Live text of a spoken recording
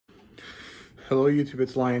Hello YouTube,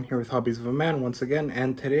 it's Lion here with Hobbies of a Man once again,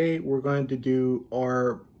 and today we're going to do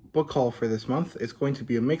our book haul for this month. It's going to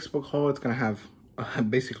be a mixed book haul. It's going to have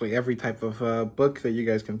basically every type of book that you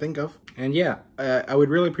guys can think of. And yeah, I would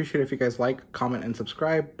really appreciate if you guys like, comment, and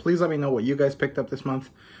subscribe. Please let me know what you guys picked up this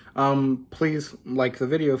month. Please like the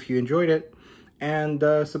video if you enjoyed it, and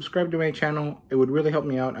subscribe to my channel. It would really help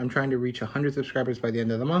me out. I'm trying to reach 100 subscribers by the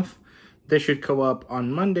end of the month. This should go up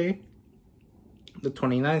on Monday, the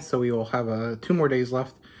 29th, so we will have 2 more days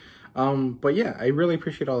left. But yeah, I really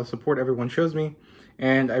appreciate all the support everyone shows me,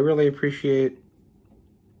 and I really appreciate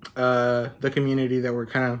the community that we're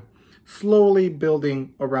kind of slowly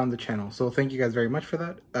building around the channel. So thank you guys very much for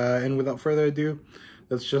that. And without further ado,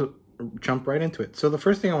 let's just jump right into it. So the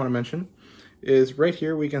first thing I want to mention is right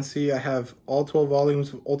here we can see I have all 12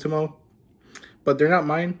 volumes of Ultimo, but they're not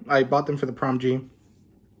mine. I bought them for the Prom G.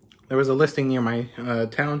 There was a listing near my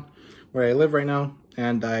town where I live right now,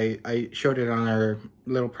 and I showed it on our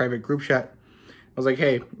little private group chat. I was like,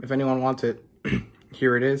 hey, if anyone wants it,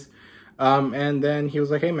 here it is. And then he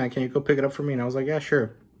was like, hey man, can you go pick it up for me? And I was like, yeah,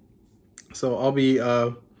 sure. So I'll be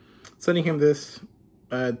sending him this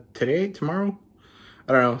today, tomorrow,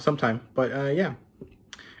 I don't know, sometime. But yeah.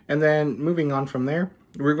 And then moving on from there,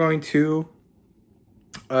 we're going to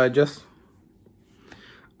just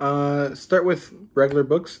start with regular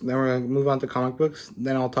books, then we're going to move on to comic books,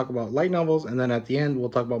 then I'll talk about light novels, and then at the end we'll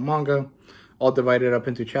talk about manga. I'll divide it up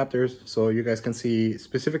into chapters so you guys can see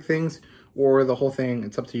specific things or the whole thing.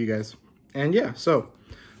 It's up to you guys. And yeah, so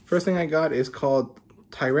first thing I got is called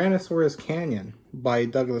Tyrannosaurus Canyon by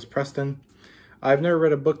Douglas Preston. I've never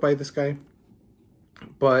read a book by this guy,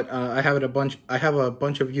 but I have a bunch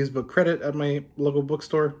of used book credit at my local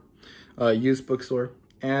bookstore, used bookstore.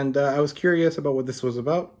 And I was curious about what this was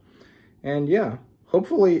about. And yeah,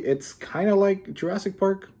 hopefully it's kind of like Jurassic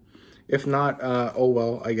Park. If not, oh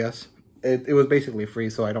well, I guess. It was basically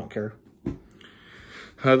free, so I don't care.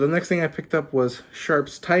 The next thing I picked up was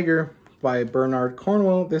Sharpe's Tiger by Bernard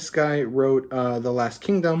Cornwell. This guy wrote The Last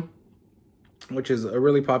Kingdom, which is a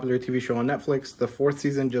really popular TV show on Netflix. The 4th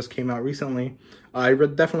season just came out recently. I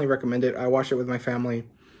definitely recommend it. I watched it with my family.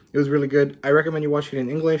 It was really good. I recommend you watch it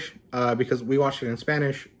in English because we watched it in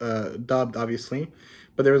Spanish, dubbed obviously.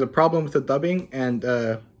 But there was a problem with the dubbing, and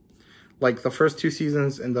like the first 2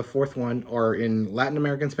 seasons and the 4th one are in Latin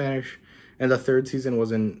American Spanish, and the 3rd season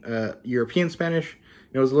was in European Spanish.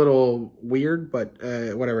 It was a little weird, but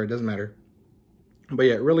whatever, it doesn't matter. But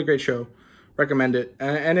yeah, really great show. Recommend it.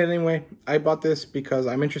 And anyway, I bought this because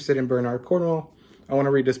I'm interested in Bernard Cornwell. I want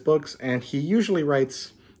to read his books, and he usually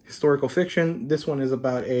writes historical fiction. This one is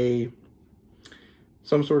about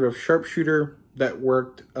some sort of sharpshooter that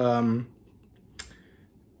worked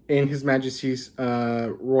in His Majesty's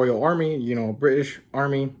Royal Army, you know, British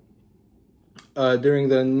Army, during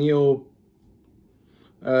the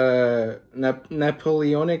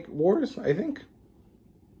Napoleonic Wars, I think.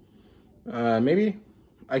 Maybe?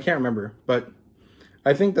 I can't remember, but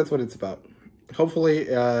I think that's what it's about.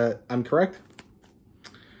 Hopefully, I'm correct.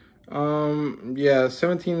 Yeah,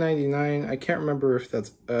 1799. I can't remember if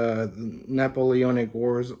that's Napoleonic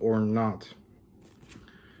Wars or not.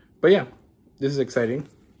 But yeah, this is exciting.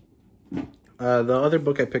 The other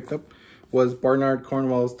book I picked up was Bernard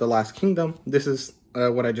Cornwell's The Last Kingdom. This is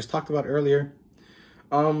what I just talked about earlier.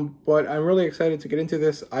 But I'm really excited to get into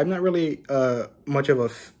this. I'm not really much of a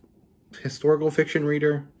historical fiction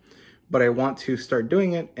reader, but I want to start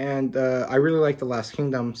doing it. And I really like The Last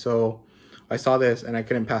Kingdom, so I saw this and I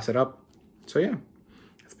couldn't pass it up. So yeah,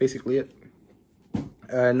 that's basically it.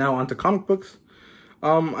 Now on to comic books.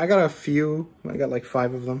 I got a few. I got like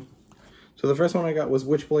 5 of them. So the first one I got was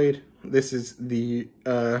Witchblade. This is the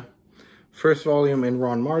first volume in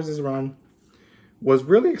Ron Mars's run. Was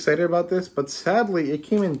really excited about this, but sadly it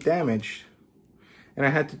came in damaged. And I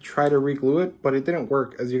had to try to re-glue it, but it didn't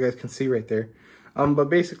work, as you guys can see right there. But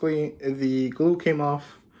basically, the glue came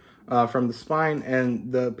off from the spine,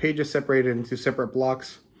 and the pages separated into separate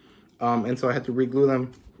blocks. And so I had to re-glue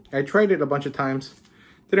them. I tried it a bunch of times.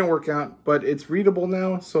 Didn't work out, but it's readable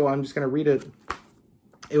now, so I'm just going to read it.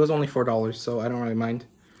 It was only $4, so I don't really mind.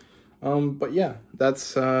 But yeah,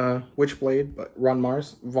 that's Witchblade, but Ron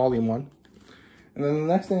Mars, Volume 1. And then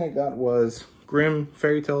the next thing I got was Grimm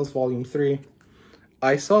Fairy Tales, Volume 3.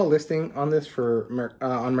 I saw a listing on this for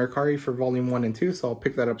on Mercari for Volume 1 and 2, so I'll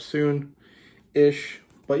pick that up soon-ish.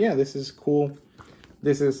 But yeah, this is cool.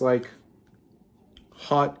 This is like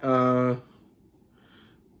hot,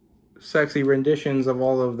 sexy renditions of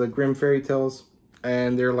all of the Grimm Fairy Tales.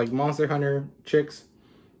 And they're like Monster Hunter chicks.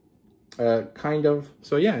 Kind of.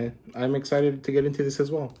 So yeah, I'm excited to get into this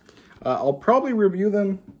as well. I'll probably review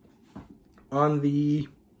them on the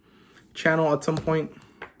channel at some point,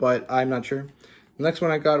 but I'm not sure. The next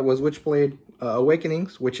one I got was Witchblade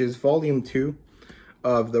Awakenings, which is volume 2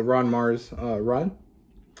 of the Ron Mars run.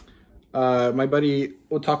 My buddy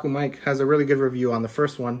Otaku Mike has a really good review on the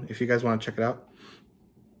first one, if you guys want to check it out.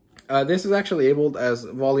 This is actually labeled as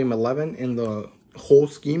volume 11 in the whole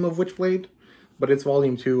scheme of Witchblade, but it's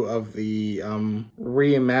volume 2 of the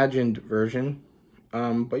reimagined version.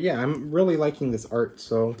 But yeah, I'm really liking this art,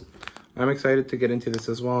 so I'm excited to get into this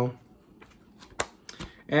as well.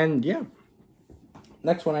 And yeah,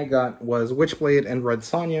 next one I got was Witchblade and Red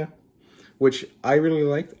Sonja, which I really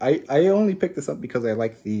liked. I only picked this up because I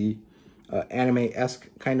like the anime-esque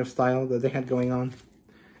kind of style that they had going on.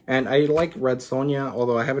 And I like Red Sonja,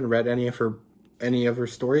 although I haven't read any of her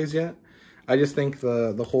stories yet. I just think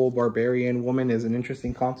the whole barbarian woman is an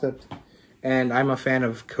interesting concept. And I'm a fan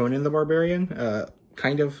of Conan the Barbarian,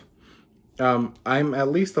 kind of. I'm at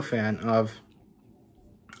least a fan of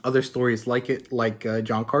other stories like it, like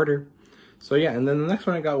John Carter. So yeah, and then the next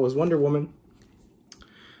one I got was Wonder Woman.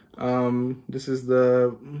 This is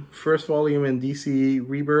the first volume in DC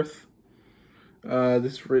Rebirth.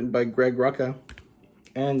 This is written by Greg Rucka.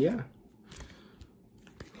 And yeah.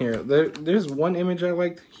 Here, there's one image I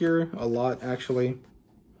liked here a lot, actually,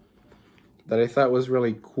 that I thought was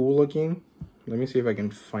really cool looking. Let me see if I can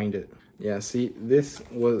find it. Yeah, see, this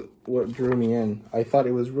was what drew me in. I thought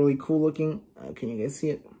it was really cool looking. Can you guys see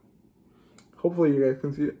it? Hopefully you guys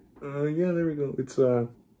can see it. Yeah, there we go. It's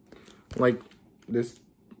like this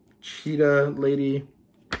cheetah lady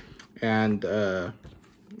and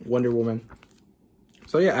Wonder Woman.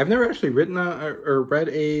 So yeah, I've never actually written or read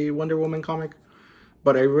a Wonder Woman comic,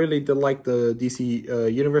 but I really did like the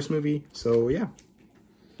DC Universe movie. So yeah.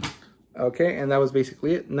 Okay, and that was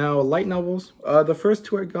basically it. Now, light novels. The first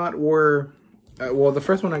two I got were, well, the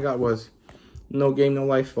first one I got was No Game, No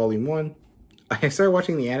Life, Volume 1. I started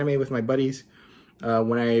watching the anime with my buddies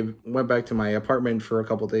when I went back to my apartment for a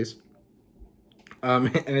couple days.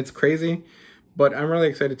 And it's crazy, but I'm really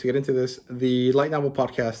excited to get into this. The Light Novel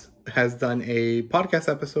Podcast has done a podcast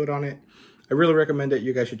episode on it. I really recommend it.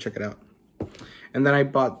 You guys should check it out. And then I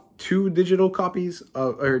bought two digital copies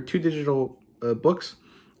of, two digital books.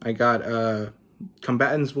 I got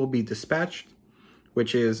Combatants Will Be Dispatched,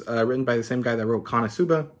 which is written by the same guy that wrote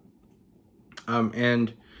Konosuba. And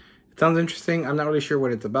it sounds interesting. I'm not really sure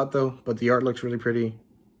what it's about though, but the art looks really pretty.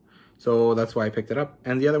 So that's why I picked it up.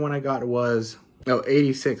 And the other one I got was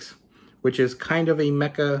 86, which is kind of a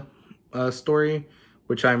mecha story,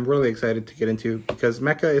 which I'm really excited to get into because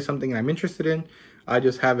mecha is something I'm interested in. I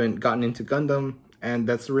just haven't gotten into Gundam, and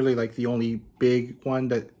that's really like the only big one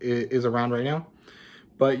that is around right now.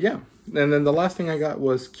 But yeah, and then the last thing I got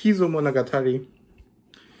was Kizo Monogatari.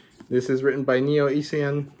 This is written by Neo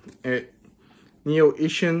Ishin,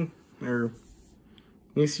 or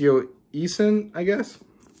Nisio Isin, I guess.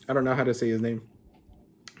 I don't know how to say his name.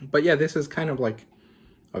 But yeah, this is kind of like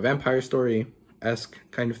a vampire story-esque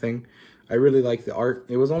kind of thing. I really like the art.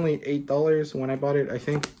 It was only $8 when I bought it, I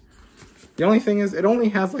think. The only thing is, it only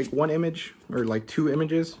has like one image, or like two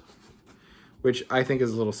images, which I think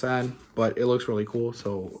is a little sad, but it looks really cool,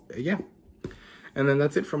 so yeah. And then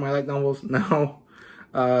that's it for my light novels. Now,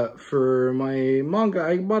 for my manga,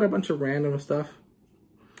 I bought a bunch of random stuff,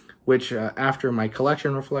 which after my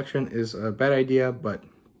collection reflection is a bad idea, but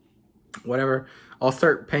whatever. I'll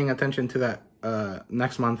start paying attention to that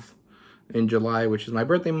next month in July, which is my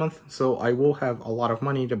birthday month, so I will have a lot of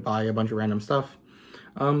money to buy a bunch of random stuff.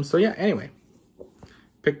 So yeah, anyway.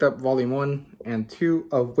 Picked up volume 1 and 2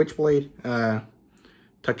 of Witchblade,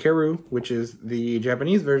 Takeru, which is the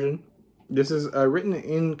Japanese version. This is written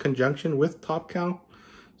in conjunction with Top Cow,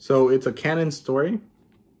 so it's a canon story.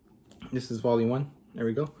 This is volume 1. There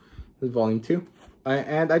we go. This is volume 2.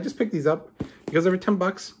 And I just picked these up because they were 10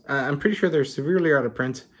 bucks. I'm pretty sure they're severely out of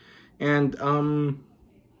print. And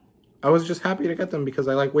I was just happy to get them because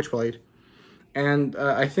I like Witchblade. And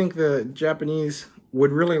I think the Japanese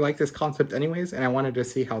would really like this concept anyways, and I wanted to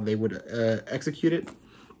see how they would execute it.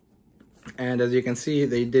 And as you can see,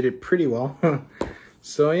 they did it pretty well.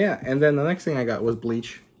 So yeah, and then the next thing I got was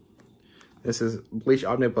Bleach. This is Bleach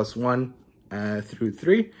Omnibus 1 through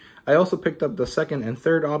 3. I also picked up the second and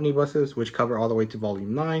third omnibuses, which cover all the way to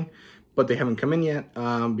volume 9, but they haven't come in yet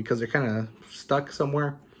because they're kind of stuck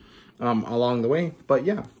somewhere along the way. But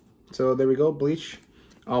yeah, so there we go, Bleach.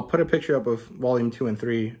 I'll put a picture up of volume 2 and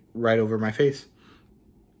 3 right over my face,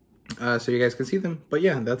 so you guys can see them. But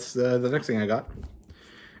yeah, that's the next thing I got.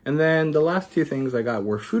 And then the last two things I got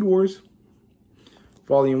were Food Wars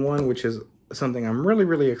volume 1, which is something I'm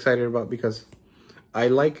really excited about because I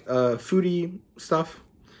like foodie stuff,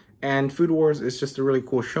 and Food Wars is just a really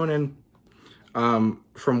cool shonen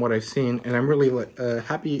from what I've seen, and I'm really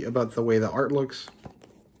happy about the way the art looks.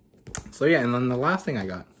 So yeah, and then the last thing I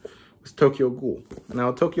got was Tokyo Ghoul.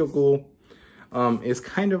 Now, Tokyo Ghoul is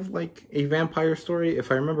kind of like a vampire story,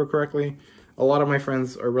 if I remember correctly. A lot of my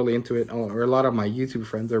friends are really into it, or a lot of my YouTube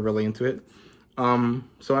friends are really into it.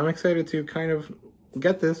 So I'm excited to kind of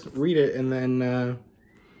get this, read it, and then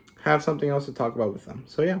have something else to talk about with them.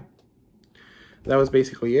 So yeah, that was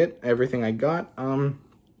basically it, everything I got.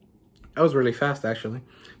 That was really fast, actually.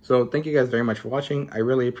 So thank you guys very much for watching. I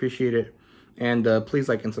really appreciate it. And please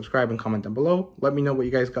like and subscribe and comment down below. Let me know what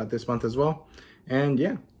you guys got this month as well. And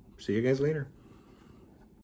yeah, see you guys later.